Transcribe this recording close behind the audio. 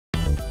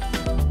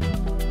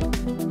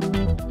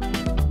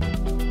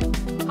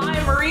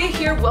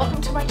here,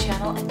 welcome to my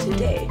channel, and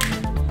today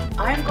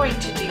I'm going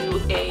to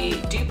do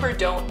a dupe or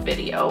don't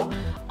video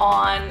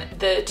on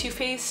the Too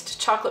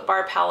Faced chocolate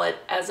bar palette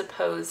as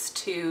opposed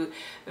to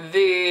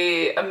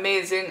the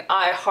amazing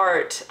I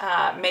Heart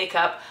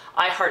makeup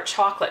I Heart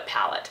chocolate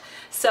palette.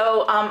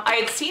 So I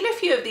had seen a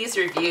few of these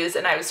reviews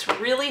and I was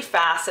really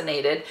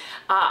fascinated.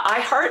 I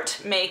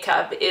Heart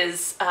makeup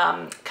is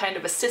kind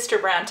of a sister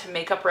brand to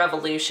Makeup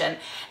Revolution,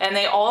 and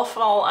they all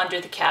fall under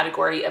the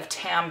category of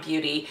Tam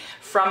Beauty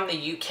from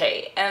the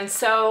UK. And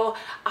so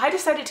I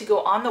decided to go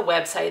on the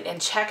website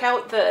and check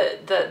out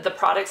the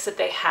products that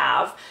they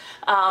have.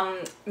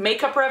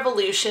 Makeup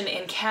Revolution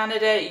in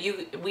Canada,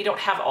 we don't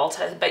have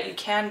Ulta, but you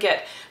can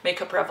get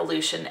Makeup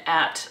Revolution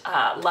at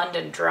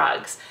London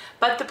Drugs.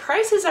 But the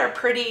prices are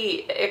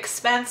pretty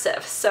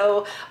expensive.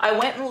 So I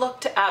went and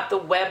looked at the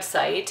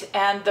website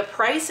and the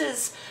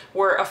prices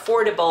were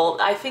affordable.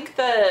 I think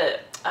the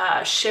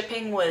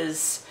shipping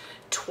was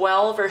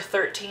 $12 or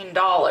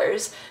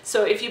 $13.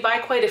 So if you buy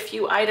quite a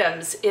few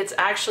items, it's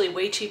actually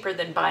way cheaper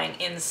than buying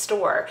in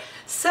store.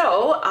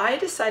 So I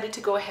decided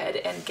to go ahead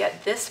and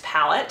get this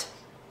palette,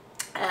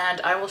 and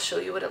I will show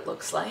you what it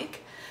looks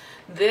like.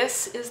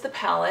 This is the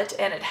palette,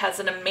 and it has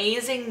an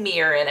amazing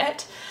mirror in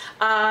it.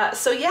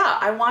 So yeah,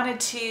 I wanted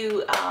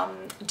to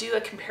do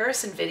a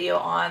comparison video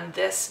on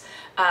this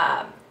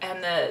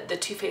and the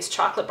Too Faced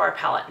chocolate bar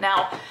palette.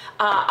 Now,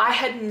 I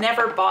had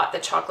never bought the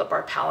chocolate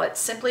bar palette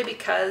simply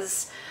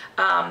because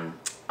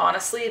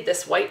honestly,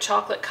 this white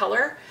chocolate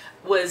color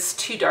was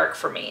too dark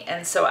for me.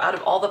 And so out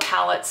of all the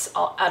palettes,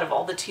 out of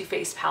all the Too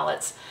Faced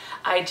palettes,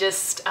 I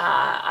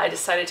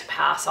decided to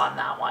pass on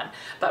that one.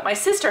 But my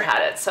sister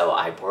had it, so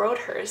I borrowed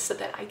hers so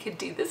that I could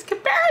do this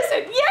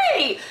comparison.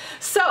 Yay!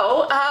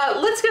 So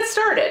let's get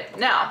started.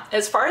 Now,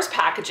 as far as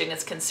packaging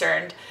is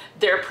concerned,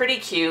 they're pretty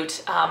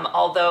cute,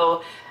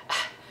 although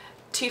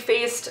Too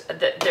Faced,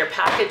 their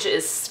package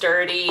is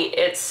sturdy.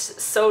 It's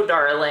so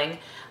darling.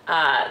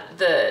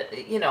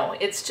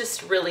 It's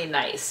just really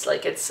nice.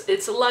 Like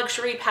it's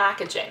luxury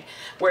packaging,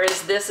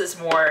 whereas this is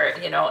more,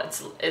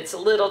 it's a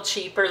little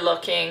cheaper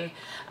looking.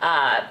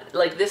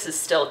 Like this is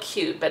still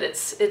cute, but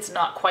it's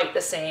not quite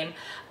the same.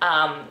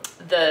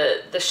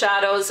 The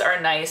shadows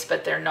are nice,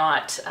 but they're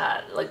not,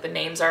 like the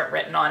names aren't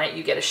written on it.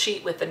 You get a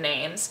sheet with the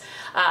names.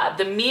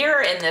 The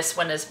mirror in this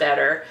one is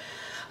better.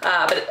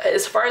 But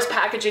as far as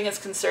packaging is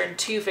concerned,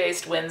 Too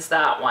Faced wins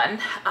that one.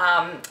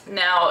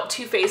 Now,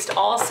 Too Faced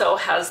also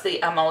has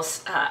the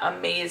most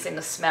amazing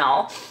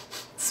smell.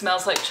 It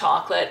smells like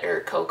chocolate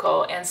or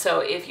cocoa, and so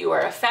if you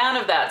are a fan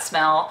of that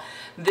smell,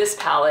 this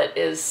palette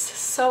is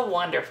so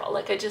wonderful.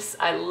 Like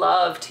I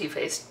love Too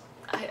Faced.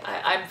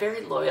 I'm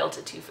very loyal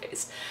to Too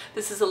Faced.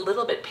 This is a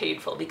little bit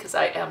painful because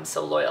I am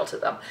so loyal to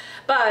them.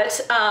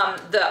 But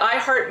the I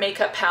Heart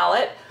makeup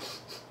palette,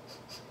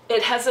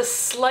 it has a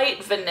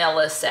slight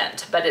vanilla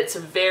scent, but it's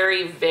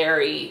very,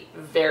 very,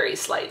 very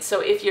slight.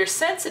 So if you're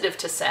sensitive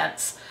to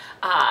scents,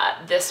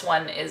 this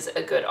one is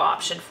a good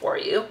option for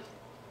you.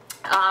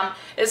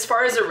 As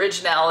far as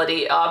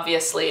originality,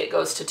 obviously it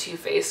goes to Too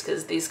Faced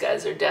because these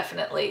guys are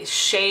definitely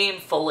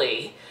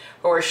shamefully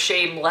or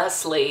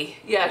shamelessly,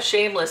 yeah,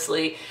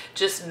 shamelessly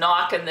just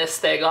knocking this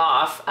thing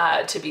off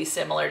to be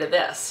similar to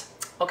this.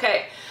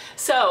 Okay,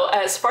 so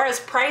as far as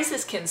price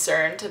is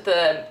concerned,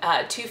 the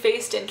Too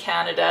Faced in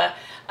Canada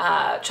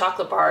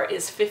chocolate bar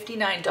is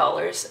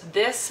 $59.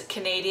 This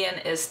Canadian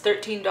is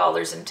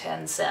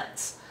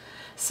 $13.10.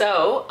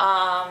 So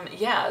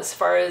yeah, as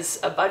far as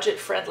a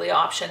budget-friendly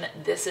option,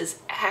 this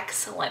is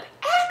excellent,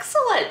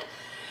 excellent.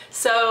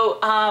 So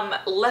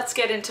let's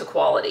get into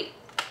quality.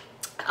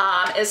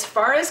 As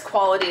far as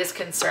quality is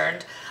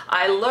concerned,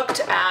 I looked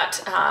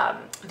at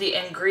the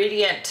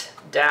ingredient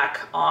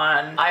deck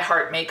on I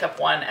Heart Makeup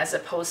one as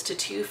opposed to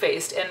Too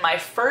Faced, and my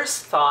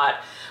first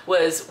thought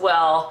was,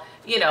 well,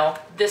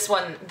 this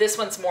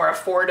one's more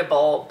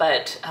affordable,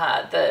 but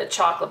the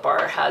chocolate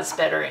bar has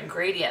better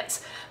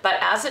ingredients. But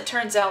as it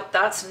turns out,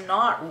 that's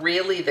not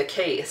really the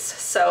case.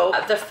 So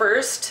the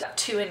first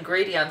two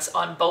ingredients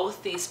on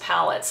both these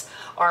palettes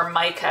are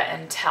mica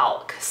and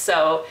talc.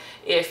 So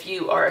if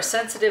you are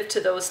sensitive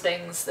to those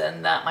things,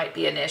 then that might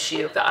be an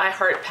issue. The I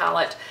Heart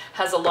palette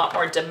has a lot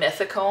more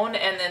dimethicone,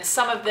 and then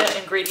some of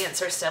the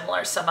ingredients are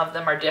similar, some of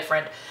them are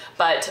different.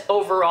 But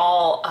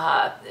overall,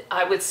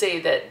 I would say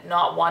that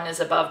not one is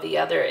above the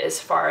other as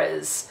far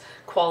as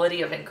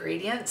quality of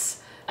ingredients.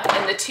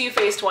 In the Too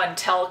Faced one,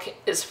 talc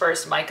is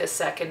first, mica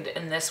second.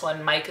 In this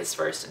one, mica is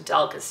first and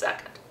talc is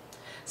second.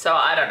 So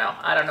I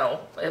don't know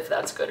if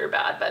that's good or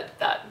bad, but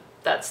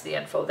that's the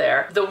info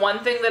there. The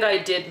one thing that I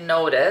did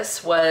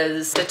notice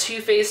was the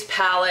Too Faced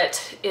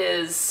palette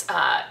is,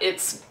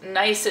 it's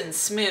nice and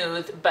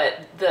smooth,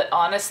 but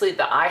honestly,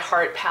 the I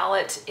Heart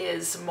palette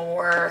is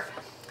more,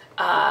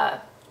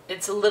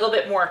 it's a little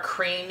bit more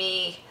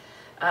creamy,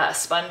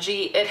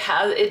 spongy.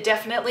 It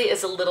definitely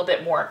is a little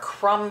bit more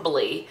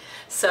crumbly.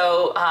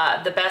 So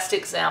the best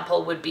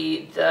example would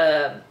be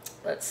the,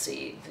 let's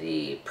see,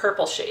 the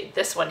purple shade,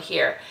 this one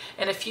here.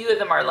 And a few of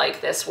them are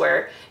like this,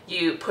 where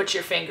you put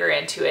your finger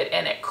into it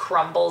and it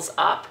crumbles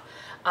up.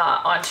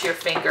 onto your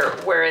finger,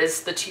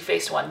 whereas the Too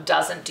Faced one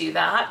doesn't do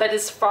that. But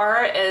as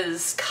far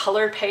as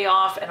color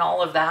payoff and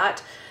all of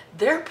that,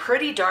 they're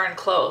pretty darn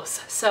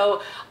close.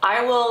 So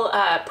I will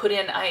put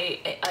in, I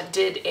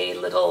did a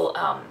little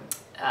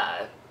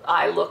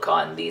eye look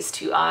on these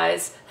two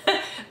eyes.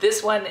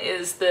 This one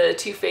is the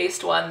Too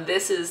Faced one.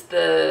 This is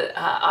the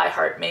I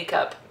Heart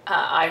Makeup,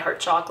 I Heart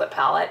Chocolate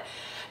palette.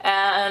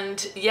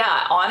 And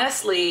yeah,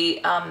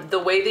 honestly, the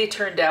way they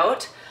turned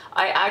out,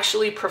 I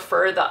actually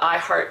prefer the I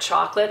Heart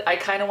Chocolate. I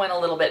kind of went a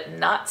little bit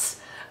nuts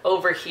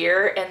over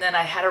here, and then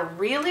I had a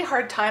really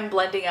hard time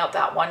blending out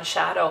that one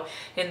shadow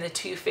in the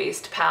Too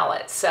Faced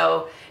palette.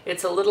 So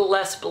it's a little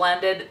less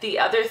blended. The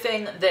other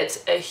thing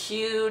that's a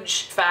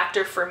huge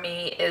factor for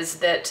me is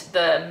that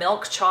the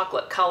milk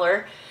chocolate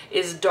color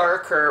is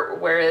darker,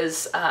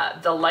 whereas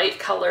the light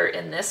color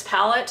in this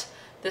palette,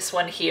 this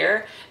one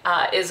here,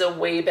 is a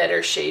way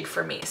better shade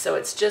for me. So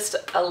it's just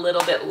a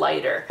little bit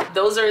lighter.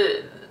 Those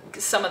are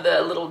some of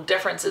the little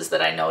differences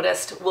that I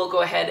noticed. We'll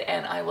go ahead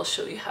and I will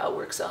show you how it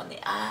works on the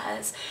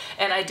eyes.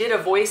 And I did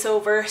a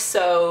voiceover,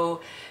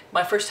 so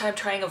my first time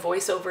trying a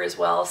voiceover as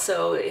well,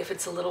 so if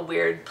it's a little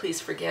weird,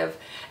 please forgive.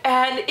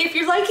 And if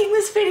you're liking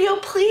this video,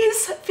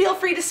 please feel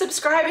free to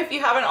subscribe if you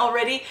haven't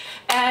already,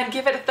 and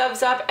give it a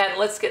thumbs up, and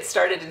let's get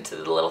started into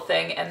the little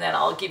thing, and then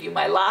I'll give you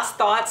my last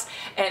thoughts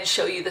and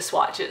show you the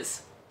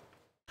swatches.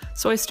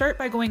 So I start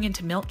by going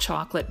into milk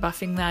chocolate,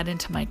 buffing that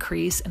into my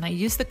crease, and I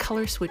use the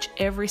color switch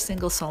every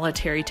single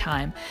solitary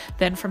time.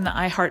 Then from the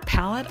I Heart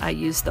palette, I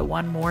use the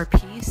One More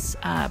piece,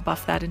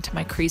 buff that into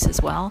my crease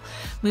as well.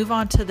 Move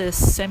on to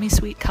this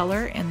semi-sweet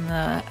color in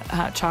the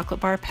chocolate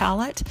bar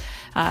palette,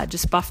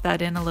 just buff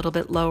that in a little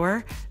bit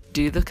lower,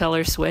 do the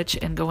color switch,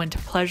 and go into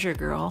Pleasure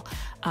Girl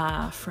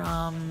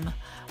from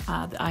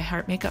the I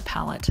Heart Makeup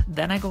palette.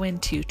 Then I go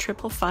into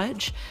Triple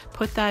Fudge,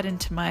 put that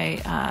into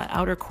my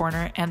outer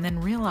corner, and then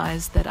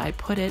realize that I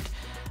put it,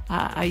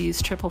 I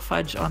used Triple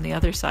Fudge on the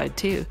other side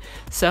too.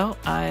 So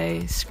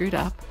I screwed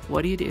up.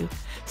 What do you do?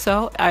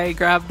 So I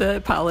grabbed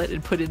the palette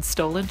and put in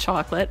Stolen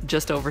Chocolate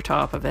just over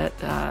top of it.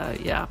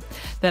 Yeah.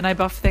 Then I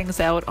buff things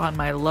out on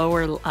my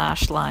lower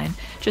lash line,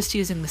 just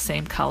using the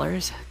same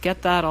colors.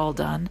 Get that all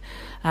done.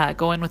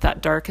 Go in with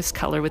that darkest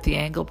color with the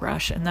angle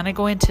brush, and then I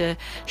go into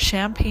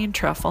Champagne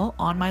Truffle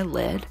on my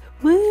lid.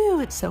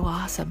 Woo, it's so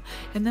awesome.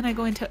 And then I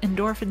go into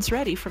Endorphins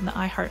Ready from the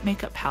I Heart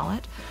Makeup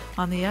palette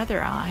on the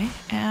other eye,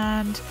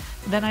 and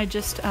then I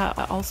just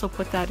also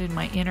put that in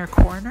my inner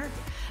corner.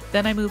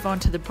 Then I move on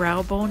to the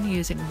brow bone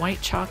using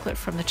White Chocolate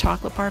from the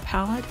Chocolate Bar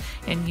palette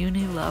and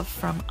Uni Love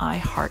from I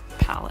Heart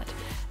palette.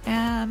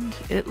 And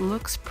it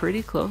looks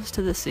pretty close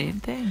to the same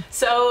thing.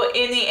 So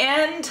in the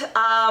end,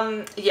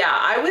 yeah,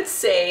 I would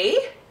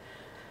say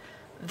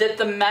that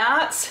the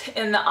mattes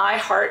in the I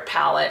Heart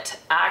palette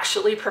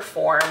actually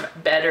perform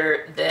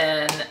better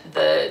than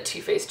the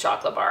Too Faced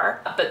Chocolate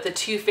Bar, but the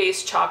Too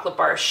Faced Chocolate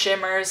Bar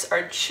shimmers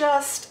are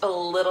just a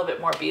little bit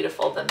more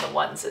beautiful than the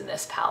ones in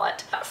this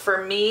palette.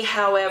 For me,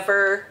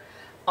 however,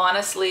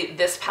 honestly,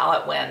 this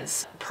palette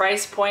wins.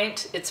 Price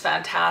point, it's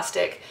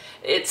fantastic.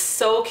 It's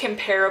so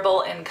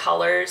comparable in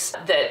colors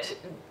that,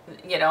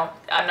 you know,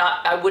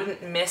 I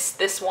wouldn't miss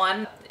this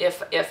one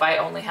if I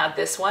only had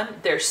this one.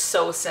 They're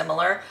so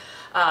similar.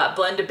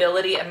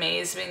 Blendability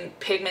amazing,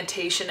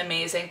 pigmentation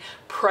amazing,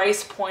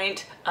 price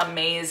point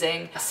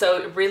amazing.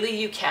 So really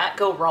you can't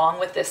go wrong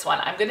with this one.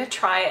 I'm gonna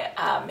try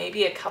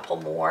maybe a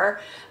couple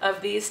more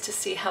of these to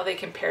see how they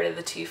compare to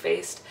the Too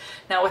Faced.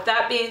 Now with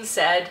that being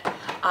said,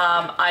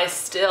 I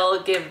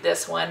still give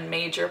this one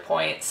major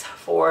points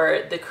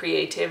for the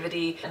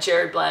creativity.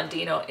 Jared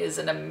Blandino is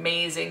an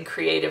amazing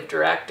creative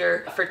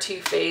director for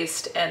Too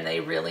Faced, and they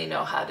really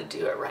know how to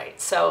do it right.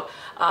 So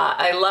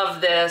I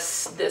love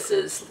this. This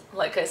is,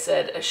 like I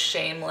said, a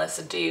shameless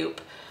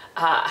dupe.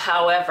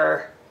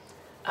 However,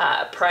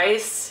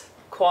 price,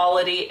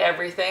 quality,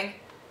 everything,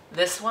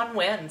 this one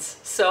wins.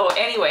 So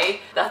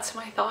anyway, that's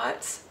my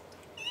thoughts.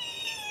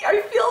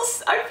 I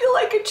feel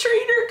like a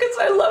traitor because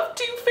I love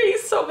Too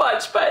Faced so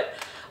much, but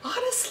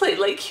honestly,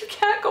 like, you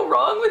can't go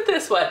wrong with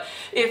this one.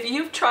 If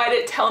you've tried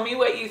it, tell me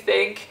what you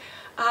think.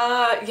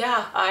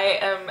 Yeah, I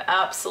am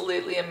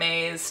absolutely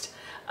amazed.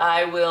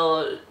 I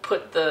will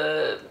put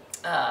the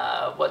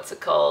what's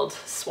it called,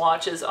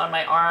 swatches on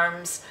my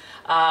arms.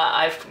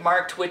 I've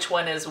marked which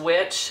one is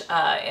which,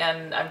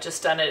 and I've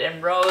just done it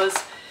in rows.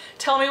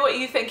 Tell me what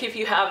you think if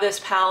you have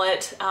this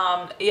palette.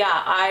 Yeah,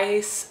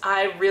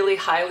 I really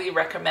highly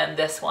recommend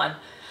this one.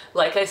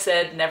 Like I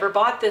said, never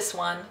bought this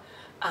one,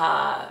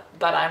 but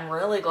I'm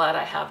really glad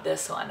I have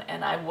this one,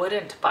 and I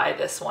wouldn't buy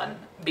this one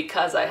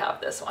because I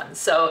have this one.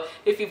 So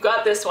if you've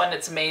got this one,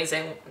 it's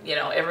amazing. You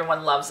know,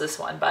 everyone loves this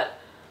one, but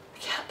I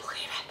can't believe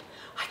it.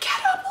 I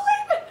cannot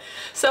believe it.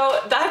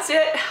 So that's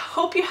it.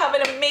 Hope you have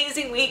an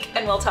amazing week,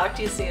 and we'll talk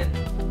to you soon.